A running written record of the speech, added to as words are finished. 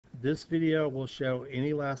This video will show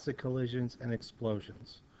inelastic collisions and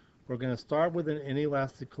explosions. We're going to start with an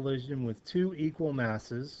inelastic collision with two equal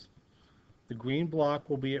masses. The green block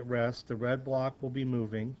will be at rest, the red block will be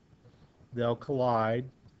moving. They'll collide,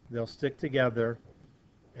 they'll stick together,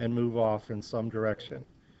 and move off in some direction.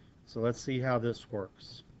 So let's see how this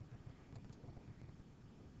works.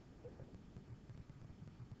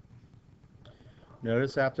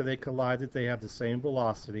 Notice after they collide that they have the same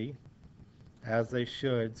velocity, as they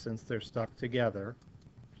should since they're stuck together.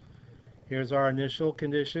 Here's our initial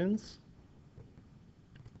conditions.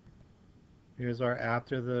 Here's our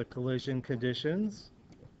after the collision conditions.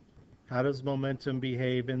 How does momentum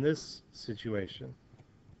behave in this situation?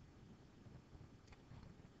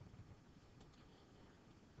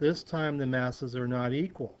 This time the masses are not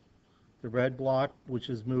equal. The red block, which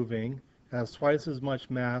is moving, has twice as much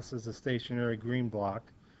mass as the stationary green block.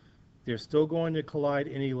 They're still going to collide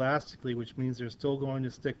inelastically, which means they're still going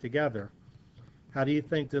to stick together. How do you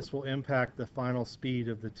think this will impact the final speed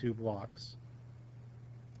of the two blocks?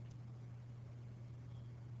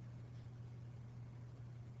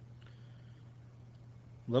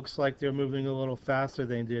 Looks like they're moving a little faster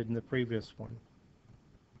than they did in the previous one.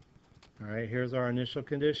 All right, here's our initial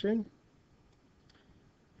condition.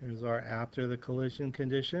 Here's our after the collision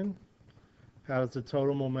condition. How does the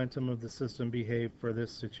total momentum of the system behave for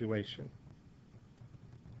this situation?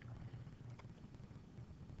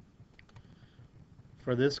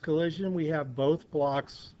 For this collision, we have both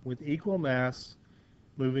blocks with equal mass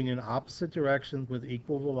moving in opposite directions with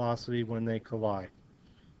equal velocity when they collide.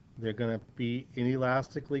 They're going to be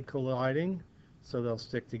inelastically colliding, so they'll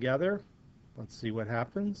stick together. Let's see what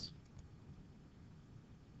happens.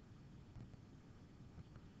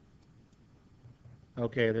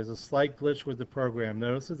 Okay, there's a slight glitch with the program.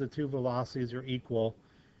 Notice that the two velocities are equal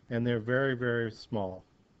and they're very, very small.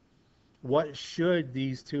 What should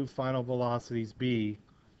these two final velocities be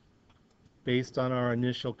based on our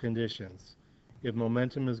initial conditions if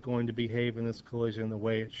momentum is going to behave in this collision the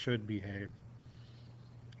way it should behave?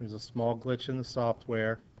 There's a small glitch in the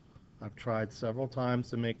software. I've tried several times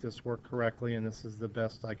to make this work correctly, and this is the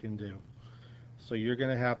best I can do. So you're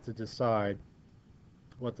going to have to decide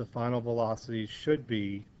what the final velocities should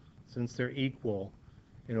be, since they're equal,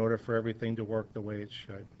 in order for everything to work the way it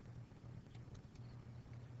should.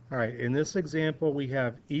 All right, in this example we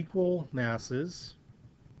have equal masses.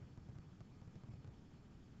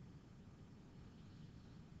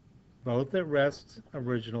 Both at rest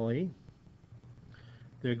originally.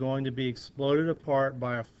 They're going to be exploded apart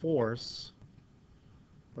by a force.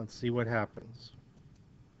 Let's see what happens.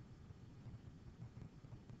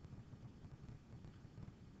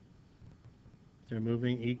 They're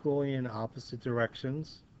moving equally in opposite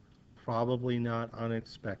directions, probably not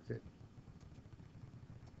unexpected.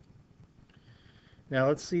 Now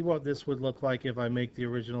let's see what this would look like if I make the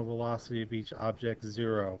original velocity of each object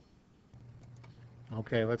 0.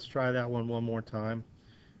 Okay, let's try that one more time.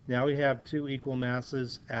 Now we have two equal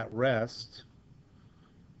masses at rest.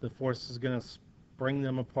 The force is going to spring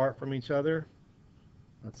them apart from each other.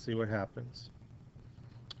 Let's see what happens.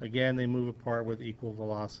 Again, they move apart with equal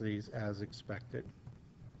velocities as expected.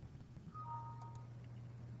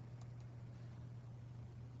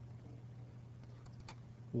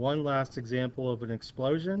 One last example of an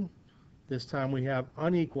explosion. This time we have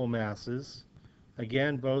unequal masses.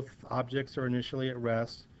 Again, both objects are initially at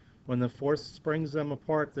rest. When the force springs them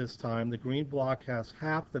apart this time, the green block has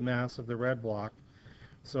half the mass of the red block.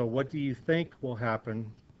 So what do you think will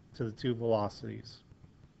happen to the two velocities?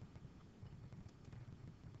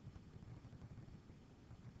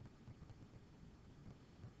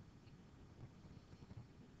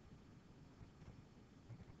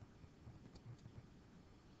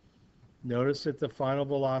 Notice that the final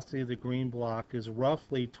velocity of the green block is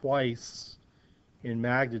roughly twice in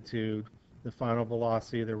magnitude the final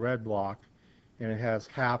velocity of the red block, and it has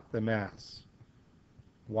half the mass.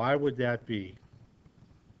 Why would that be?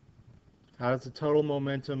 How does the total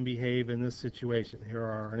momentum behave in this situation? Here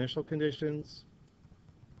are our initial conditions.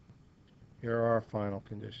 Here are our final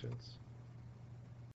conditions.